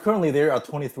currently there are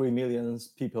 23 million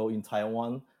people in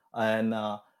Taiwan, and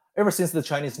ever since the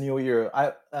Chinese New Year,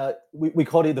 we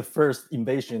called it the first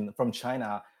invasion from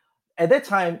China. At that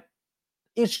time,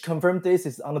 each confirmed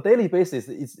cases on a daily basis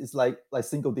is like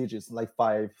single digits, like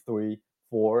 5, 3,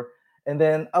 4, and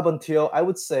then up until I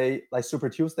would say like Super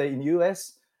Tuesday in the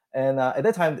US. And at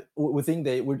that time, we think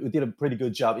we did a pretty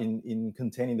good job in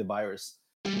containing the virus.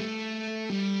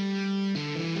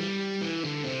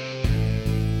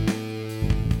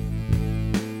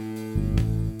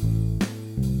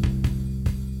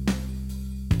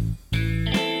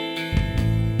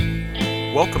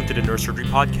 Welcome to the Neurosurgery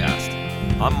Podcast.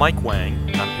 I'm Mike Wang,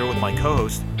 and I'm here with my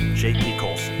co-host, J.P.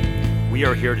 Colson. We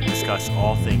are here to discuss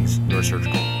all things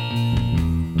neurosurgical.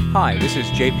 Hi, this is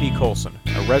J.P. Colson,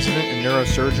 a resident in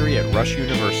neurosurgery at Rush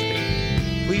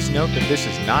University. Please note that this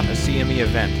is not a CME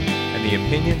event, and the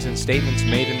opinions and statements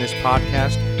made in this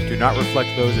podcast do not reflect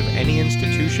those of any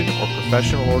institution or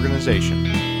professional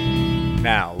organization.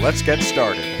 Now, let's get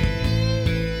started.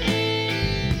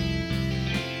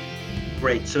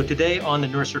 Great. So today on the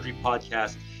Neurosurgery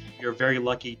Podcast, we are very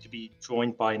lucky to be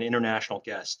joined by an international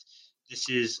guest. This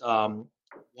is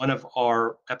one of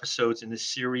our episodes in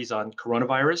this series on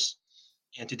coronavirus.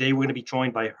 And today we're going to be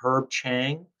joined by Herb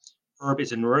Chang. Herb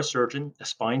is a neurosurgeon, a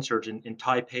spine surgeon in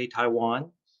Taipei,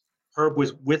 Taiwan. Herb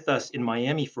was with us in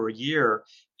Miami for a year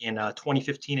in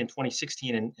 2015 and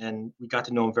 2016, and we got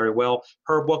to know him very well.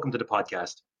 Herb, welcome to the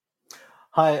podcast.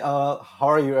 Hi, how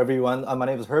are you, everyone? My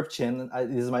name is Herb Chen.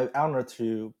 It is my honor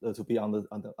to be on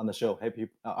the show.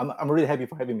 I'm really happy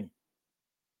for having me.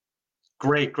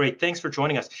 Great. Thanks for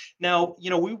joining us. Now,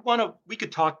 we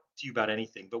could talk to you about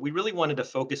anything, but we really wanted to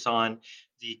focus on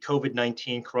the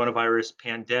COVID-19 coronavirus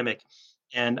pandemic.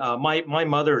 And my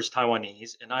mother is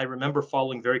Taiwanese, and I remember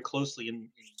following very closely in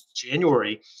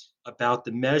January about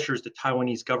the measures the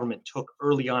Taiwanese government took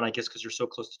early on, I guess, because you're so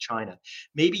close to China.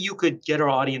 Maybe you could get our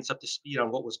audience up to speed on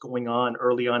what was going on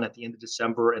early on at the end of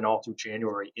December and all through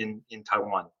January in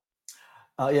Taiwan.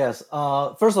 Yes.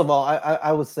 First of all,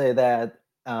 I would say that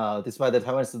despite that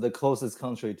Taiwan is the closest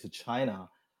country to China,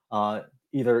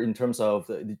 either in terms of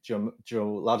the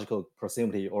geological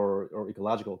proximity or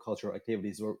ecological cultural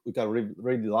activities, we got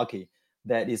really lucky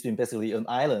that it's been basically an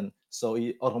island, so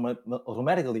it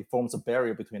automatically forms a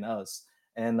barrier between us.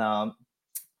 And I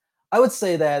would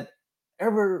say that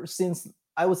ever since,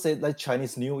 I would say like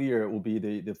Chinese New Year will be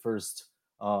the first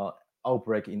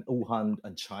outbreak in Wuhan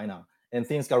and China, and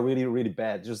things got really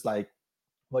bad, just like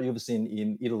what you've seen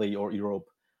in Italy or Europe.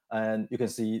 And you can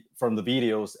see from the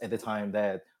videos at the time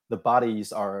that the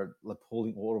bodies are like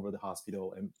pulling all over the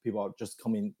hospital, and people are just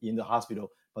coming in the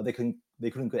hospital, but they couldn't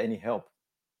get any help.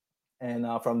 And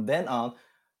from then on,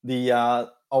 the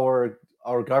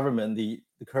our government, the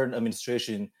current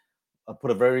administration,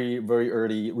 put a very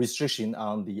early restriction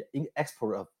on the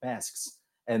export of masks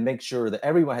and make sure that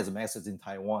everyone has masks in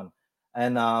Taiwan.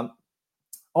 And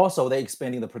also, they're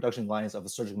expanding the production lines of the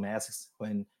surgical masks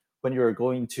when you're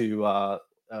going to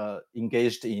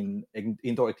engaged in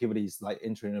indoor activities like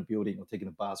entering a building or taking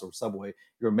a bus or subway.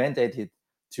 You're mandated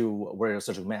to wear a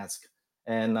surgical mask.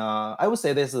 And I would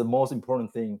say this is the most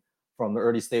important thing from the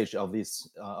early stage of this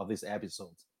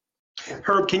episode.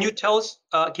 Herb, can you tell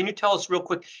us real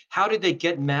quick, how did they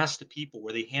get masks to people?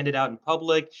 Were they handed out in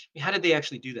public? I mean, how did they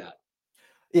actually do that?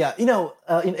 Yeah,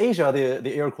 in Asia,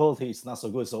 the air quality is not so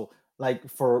good. So, like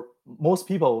for most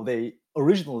people, they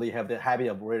originally have the habit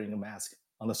of wearing a mask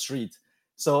on the street.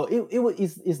 So it's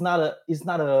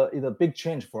a big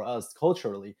change for us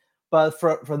culturally. But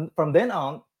from then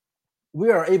on,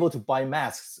 we are able to buy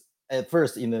masks at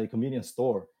first in a convenience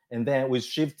store, and then we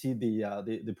shifted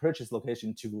the purchase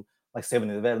location to like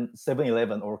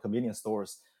 7-Eleven or convenience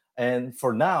stores. And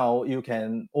for now, you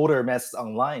can order masks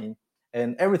online,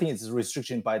 and everything is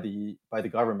restriction by the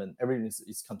government. Everything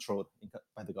is controlled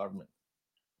by the government.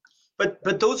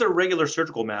 But those are regular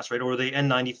surgical masks, right? Or were they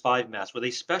N95 masks? Were they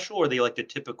special, or are they like the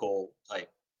typical type?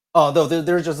 Oh, no,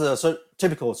 they're just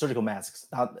typical surgical masks,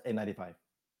 not N95.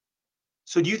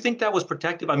 So do you think that was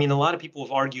protective? I mean, a lot of people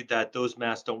have argued that those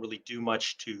masks don't really do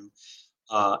much to,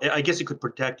 I guess it could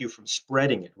protect you from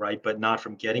spreading it, right? But not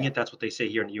from getting Yeah. it. That's what they say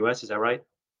here in the US. Is that right?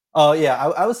 Oh yeah,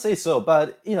 I would say so.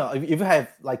 But if you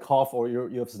have like cough or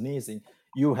you're sneezing,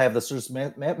 you have the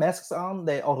surgical masks on.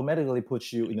 They automatically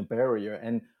put you in a barrier.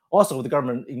 And also, the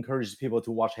government encourages people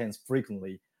to wash hands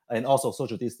frequently, and also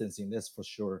social distancing. That's for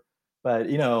sure. But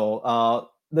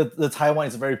the Taiwan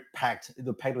is very packed. It's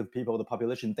packed with people. The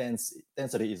population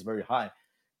density is very high.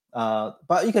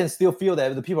 But you can still feel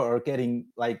that the people are getting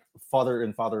like farther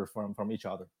and farther from each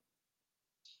other.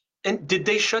 And did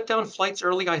they shut down flights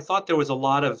early? I thought there was a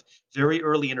lot of very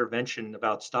early intervention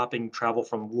about stopping travel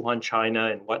from Wuhan, China,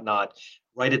 and whatnot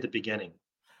right at the beginning.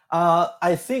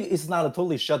 I think it's not a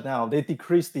totally shut down. They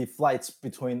decreased the flights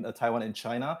between Taiwan and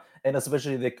China, and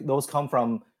especially those come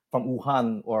from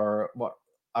Wuhan or what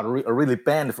are really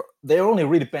banned. They only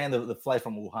really banned the flight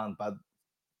from Wuhan, but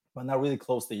not really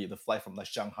close the flight from like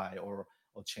Shanghai or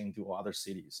Chengdu or other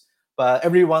cities. But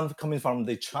everyone coming from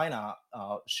the China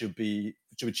should be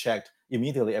checked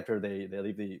immediately after they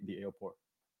leave the airport.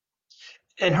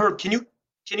 And Herb, can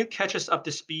you catch us up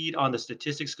to speed on the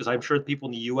statistics? Because I'm sure people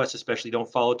in the U.S. especially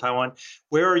don't follow Taiwan.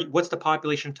 What's the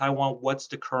population of Taiwan? What's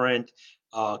the current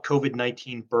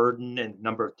COVID-19 burden and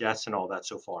number of deaths and all that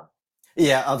so far?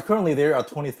 Yeah, currently there are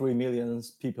 23 million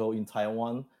people in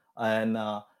Taiwan, and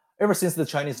ever since the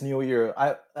Chinese New Year,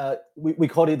 we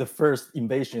called it the first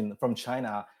invasion from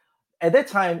China. At that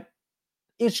time,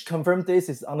 each confirmed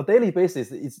cases on a daily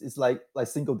basis it's like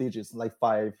single digits, like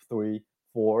 5, 3,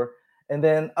 4, and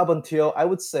then up until I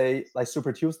would say like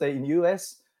Super Tuesday in the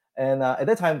US. And at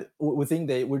that time, we think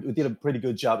we did a pretty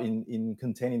good job in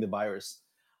containing the virus.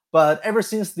 But ever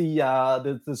since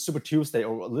the Super Tuesday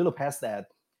or a little past that,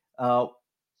 uh,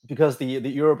 because the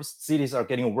Europe cities are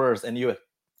getting worse and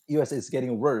US is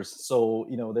getting worse, so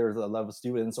there's a lot of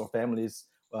students or families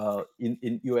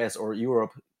in US or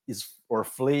Europe is or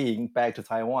fleeing back to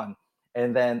Taiwan.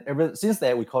 And then ever since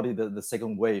that, we called it the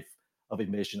second wave of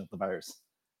invasion of the virus.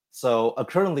 So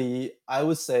currently, I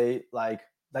would say like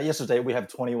that yesterday we have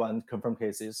 21 confirmed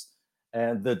cases,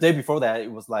 and the day before that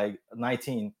it was like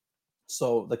 19.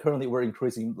 So currently we're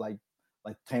increasing like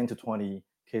 10 to 20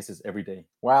 cases every day.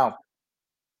 Wow.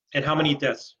 And how many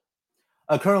deaths?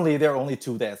 Currently, there are only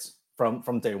 2 deaths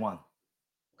from day one.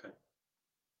 Okay.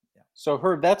 So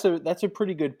Herb, that's a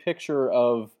pretty good picture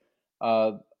of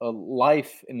a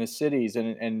life in the cities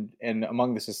and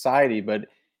among the society. But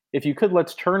if you could,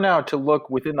 let's turn now to look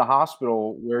within the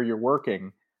hospital where you're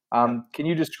working. Yeah. Can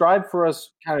you describe for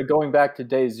us, kind of going back to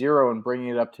day zero and bringing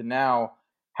it up to now,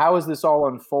 how has this all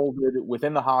unfolded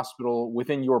within the hospital,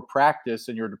 within your practice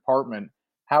and your department?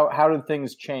 How did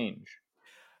things change?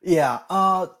 Yeah,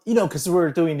 because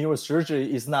we're doing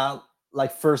neurosurgery, it's not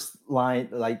like first line,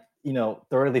 like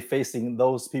directly facing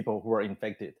those people who are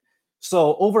infected.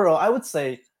 So overall, I would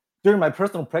say during my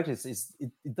personal practice,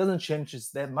 it doesn't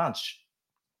change that much.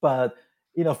 But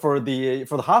for the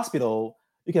hospital,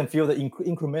 you can feel the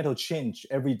incremental change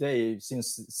every day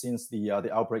since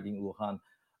the outbreak in Wuhan.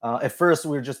 At first,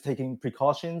 we are just taking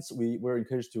precautions. We were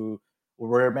encouraged to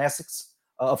wear masks.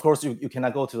 Of course, you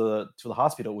cannot go to the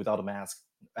hospital without a mask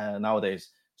nowadays.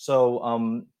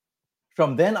 So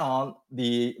from then on,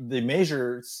 the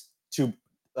measures to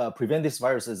prevent these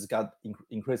viruses got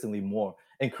increasingly more.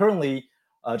 And currently,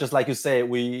 just like you say,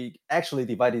 we actually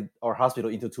divided our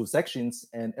hospital into 2 sections,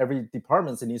 and every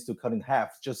department needs to cut in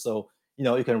half, just so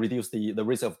you can reduce the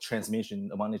risk of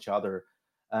transmission among each other.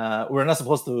 We're not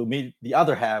supposed to meet the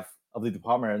other half of the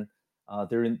department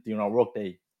during our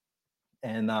workday.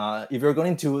 And if you're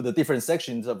going to the different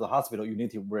sections of the hospital, you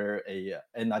need to wear a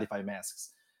N95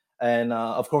 masks. And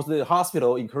of course, the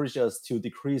hospital encourages us to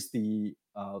decrease the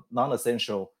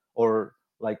non-essential or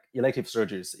like elective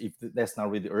surgeries if that's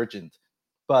not really urgent.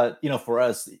 But for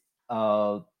us,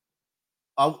 our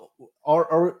our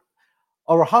our,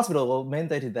 our hospital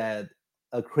mandated that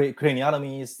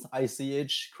craniotomies,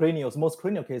 ICH, cranials, most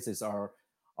cranial cases are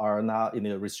not in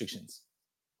the restrictions.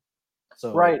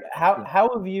 So Right. How yeah. how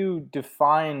have you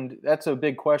defined, that's a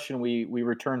big question we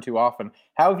return to often.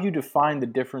 How have you defined the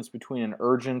difference between an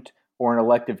urgent or an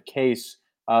elective case?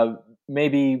 Uh,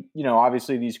 maybe,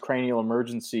 obviously these cranial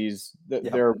emergencies, Yeah.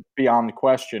 they're beyond the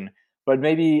question, but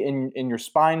maybe in your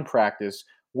spine practice,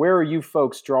 where are you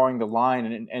folks drawing the line,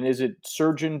 and is it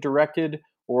surgeon directed,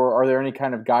 or are there any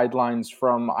kind of guidelines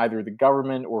from either the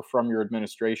government or from your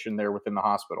administration there within the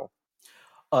hospital?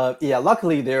 Yeah,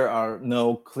 luckily there are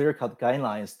no clear-cut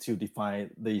guidelines to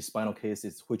define the spinal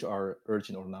cases which are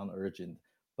urgent or non-urgent.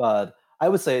 But I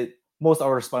would say most of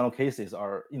our spinal cases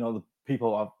are, the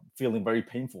people are feeling very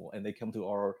painful and they come to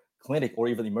our clinic or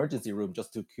even emergency room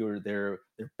just to cure their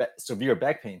severe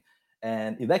back pain.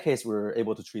 And in that case, we're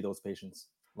able to treat those patients,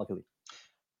 luckily.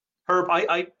 Herb,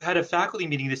 I had a faculty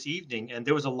meeting this evening, and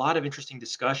there was a lot of interesting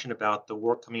discussion about the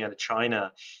work coming out of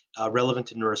China relevant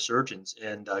to neurosurgeons.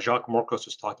 And Jacques Morcos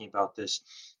was talking about this,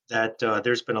 that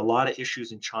there's been a lot of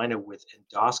issues in China with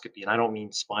endoscopy. And I don't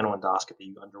mean spinal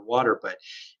endoscopy underwater, but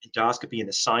endoscopy in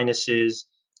the sinuses,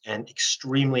 and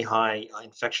extremely high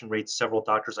infection rates. Several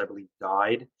doctors, I believe,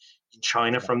 died in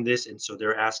China from this, and so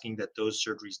they're asking that those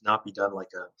surgeries not be done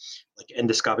like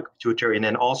endoscopic pituitary. And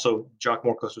then also, Jacques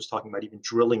Morcos was talking about even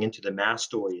drilling into the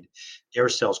mastoid air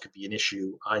cells could be an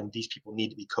issue, and these people need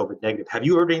to be COVID negative. Have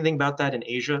you heard anything about that in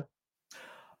Asia?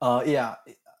 Yeah,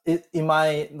 in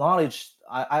my knowledge,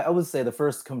 I would say the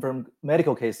first confirmed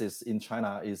medical cases in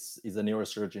China is a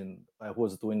neurosurgeon who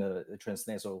was doing a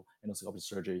transnasal endoscopic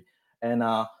surgery, and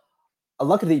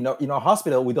luckily in our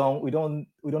hospital we don't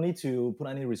need to put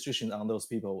any restriction on those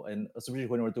people, and especially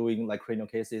when we're doing like cranial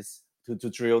cases to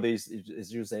drill these,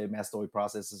 as you say, mastoid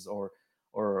processes or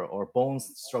bone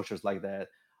structures like that.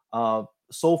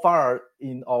 So far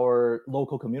in our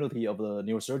local community of the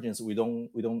neurosurgeons, we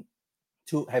don't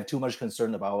have too much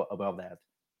concern about that.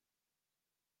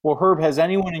 Well, Herb, has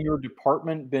anyone in your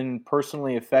department been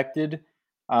personally affected?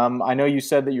 I know you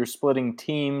said that you're splitting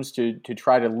teams to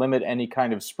try to limit any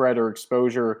kind of spread or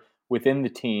exposure within the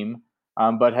team.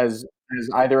 But has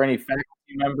either any faculty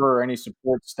member or any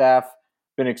support staff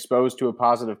been exposed to a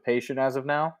positive patient as of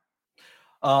now?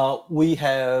 We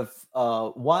have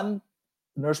one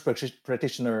nurse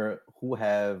practitioner who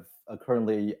have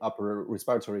currently upper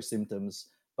respiratory symptoms,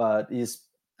 but is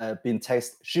been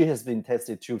test. She has been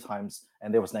tested 2 times,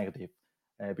 and there was negative.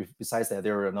 Besides that,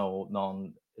 there are no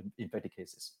non-infected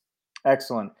cases.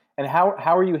 Excellent. And how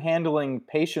are you handling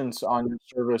patients on your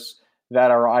service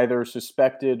that are either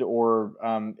suspected or,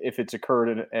 if it's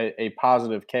occurred, a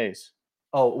positive case?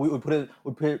 Oh, we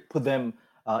put them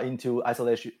into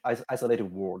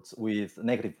isolated wards with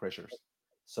negative pressures.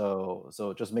 So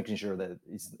just making sure that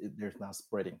there's not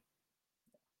spreading.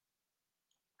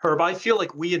 Herb, I feel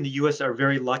like we in the US are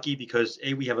very lucky because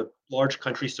A, we have a large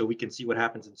country, so we can see what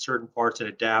happens in certain parts and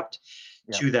adapt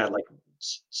Yeah. to that, like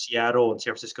Seattle and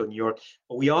San Francisco, New York.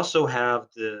 But we also have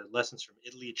the lessons from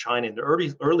Italy and China in the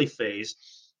early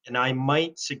phase. And I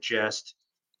might suggest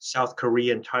South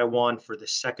Korea and Taiwan for the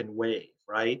second wave,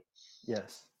 right?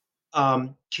 Yes.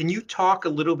 Can you talk a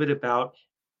little bit about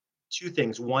two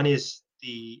things? One is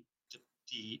the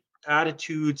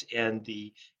attitudes and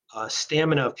the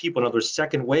stamina of people. In other words,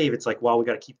 second wave, it's like, wow, we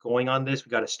got to keep going on this. We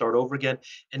got to start over again.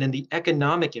 And then the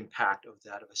economic impact of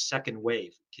that, of a second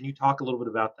wave. Can you talk a little bit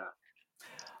about that?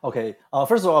 Okay.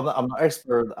 First of all, I'm not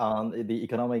expert on the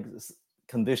economic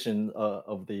condition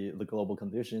of the global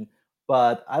condition,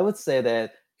 but I would say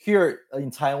that here in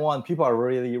Taiwan, people are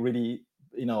really, really,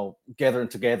 gathering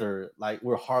together. Like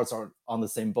our hearts are on the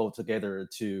same boat together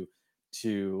to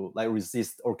like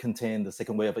resist or contain the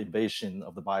second wave of invasion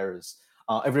of the virus.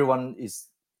 Everyone is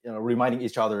reminding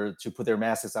each other to put their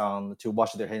masks on, to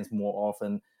wash their hands more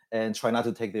often, and try not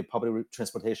to take the public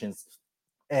transportations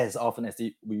as often as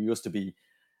we used to be.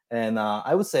 And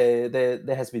I would say that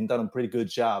has been done a pretty good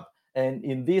job. And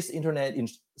in this internet in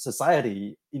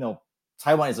society,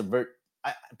 Taiwan is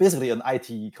basically an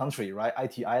IT country, right?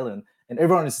 IT island, and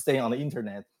everyone is staying on the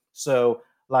internet. So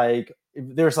like,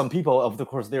 if there are some people, of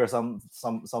course, there are some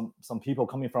people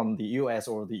coming from the US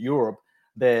or the Europe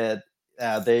that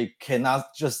they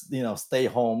cannot just stay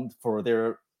home for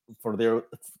their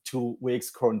 2 weeks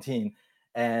quarantine,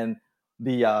 and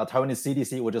the Taiwanese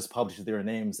CDC will just publish their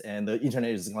names, and the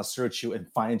internet is going to search you and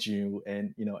find you,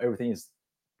 and everything is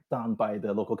done by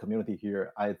the local community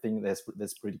here. I think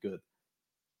that's pretty good.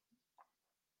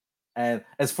 And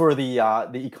as for the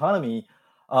economy,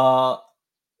 uh,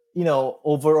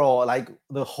 overall, like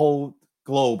the whole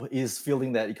globe is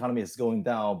feeling that economy is going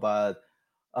down, but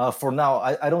for now,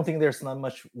 I don't think there's not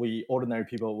much we ordinary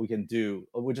people we can do.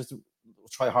 We just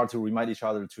try hard to remind each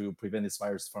other to prevent this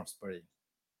virus from spreading.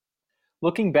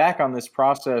 Looking back on this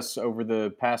process over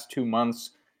the past 2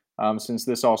 months, since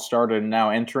this all started and now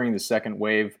entering the second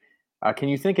wave, can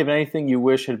you think of anything you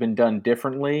wish had been done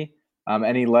differently?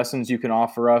 Any lessons you can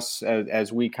offer us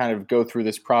as we kind of go through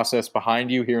this process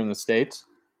behind you here in the States?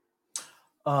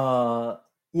 Uh,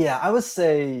 yeah, I would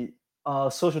say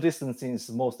social distancing is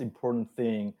the most important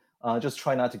thing. Just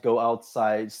try not to go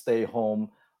outside, stay home.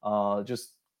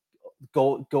 Just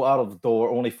go out of the door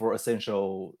only for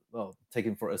essential,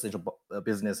 taking for essential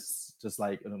business, just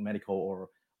like medical or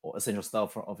essential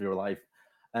stuff of your life,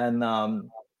 and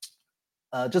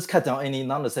just cut down any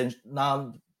non-essential,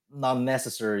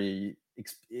 non-necessary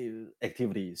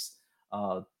activities.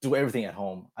 Do everything at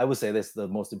home. I would say that's the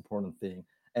most important thing.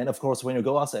 And of course, when you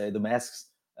go outside, the masks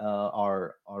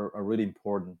are really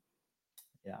important.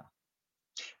 Yeah.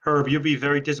 Herb, you'll be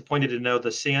very disappointed to know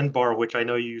the Sandbar, which I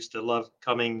know you used to love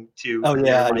coming to Oh near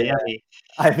yeah, yeah. Miami.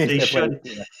 I miss They that shut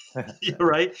place. it, Yeah. you're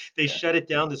right. They Yeah. shut it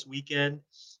down this weekend.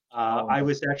 I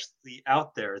was actually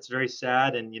out there. It's very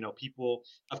sad, and people.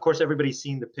 Of course, everybody's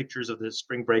seen the pictures of the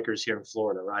spring breakers here in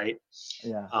Florida, right?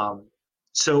 Yeah. Um,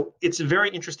 so it's a very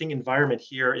interesting environment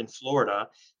here in Florida,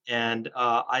 and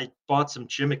I bought some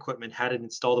gym equipment, had it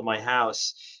installed in my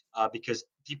house because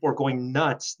people are going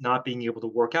nuts not being able to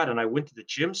work out. And I went to the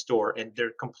gym store, and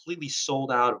they're completely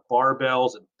sold out of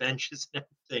barbells and benches and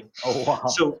everything. Oh wow.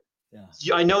 So Yeah.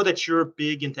 yeah, I know that you're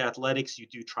big into athletics. You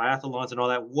do triathlons and all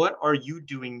that. What are you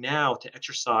doing now to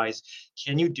exercise?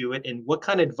 Can you do it? And what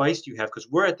kind of advice do you have? Because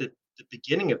we're at the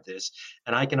beginning of this,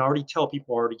 and I can already tell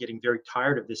people are already getting very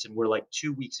tired of this, and we're like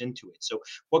 2 weeks into it. So,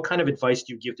 what kind of advice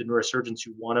do you give to neurosurgeons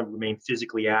who want to remain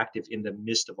physically active in the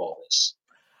midst of all this?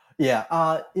 Yeah,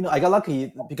 I got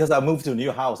lucky because I moved to a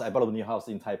new house. I bought a new house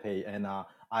in Taipei, and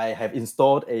I have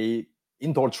installed a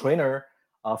indoor trainer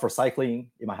for cycling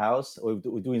in my house. We're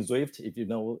doing Zwift, if you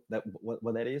know that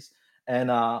what that is. And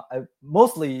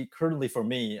mostly currently for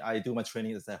me, I do my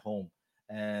training is at home.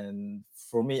 And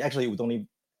for me, actually, we don't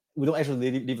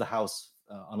actually leave the house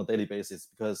on a daily basis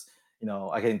because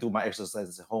I can do my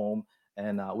exercises at home,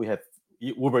 and we have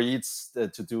Uber Eats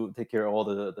to take care of all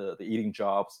the eating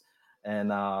jobs. And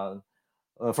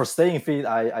for staying fit,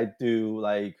 I do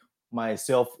like my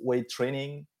self weight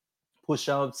training, push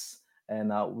ups,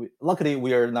 and luckily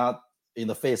we are not in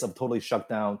the face of totally shut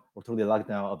down or totally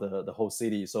lockdown of the whole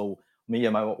city. So me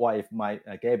and my wife, my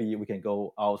Gabby, we can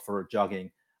go out for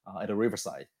jogging at the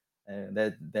riverside, and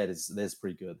that's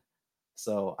pretty good.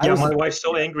 So I Yeah, was my wife's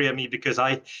so angry at me because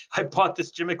I bought this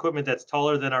gym equipment that's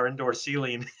taller than our indoor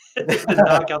ceiling. It didn't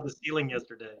knock out the ceiling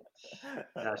yesterday.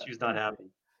 Yeah, she was not happy.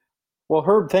 Well,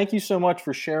 Herb, thank you so much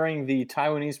for sharing the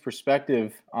Taiwanese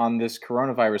perspective on this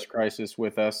coronavirus crisis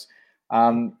with us.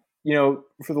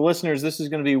 For the listeners, this is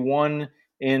going to be one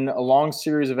in a long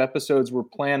series of episodes we're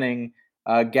planning,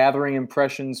 gathering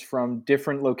impressions from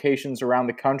different locations around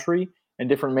the country and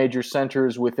different major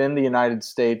centers within the United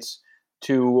States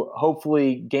to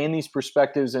hopefully gain these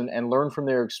perspectives and learn from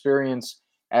their experience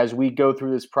as we go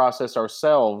through this process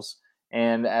ourselves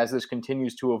and as this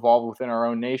continues to evolve within our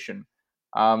own nation.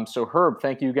 So, Herb,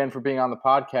 thank you again for being on the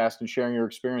podcast and sharing your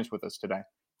experience with us today.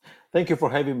 Thank you for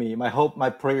having me. My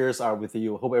prayers are with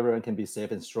you. Hope everyone can be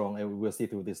safe and strong, and we will see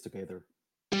through this together.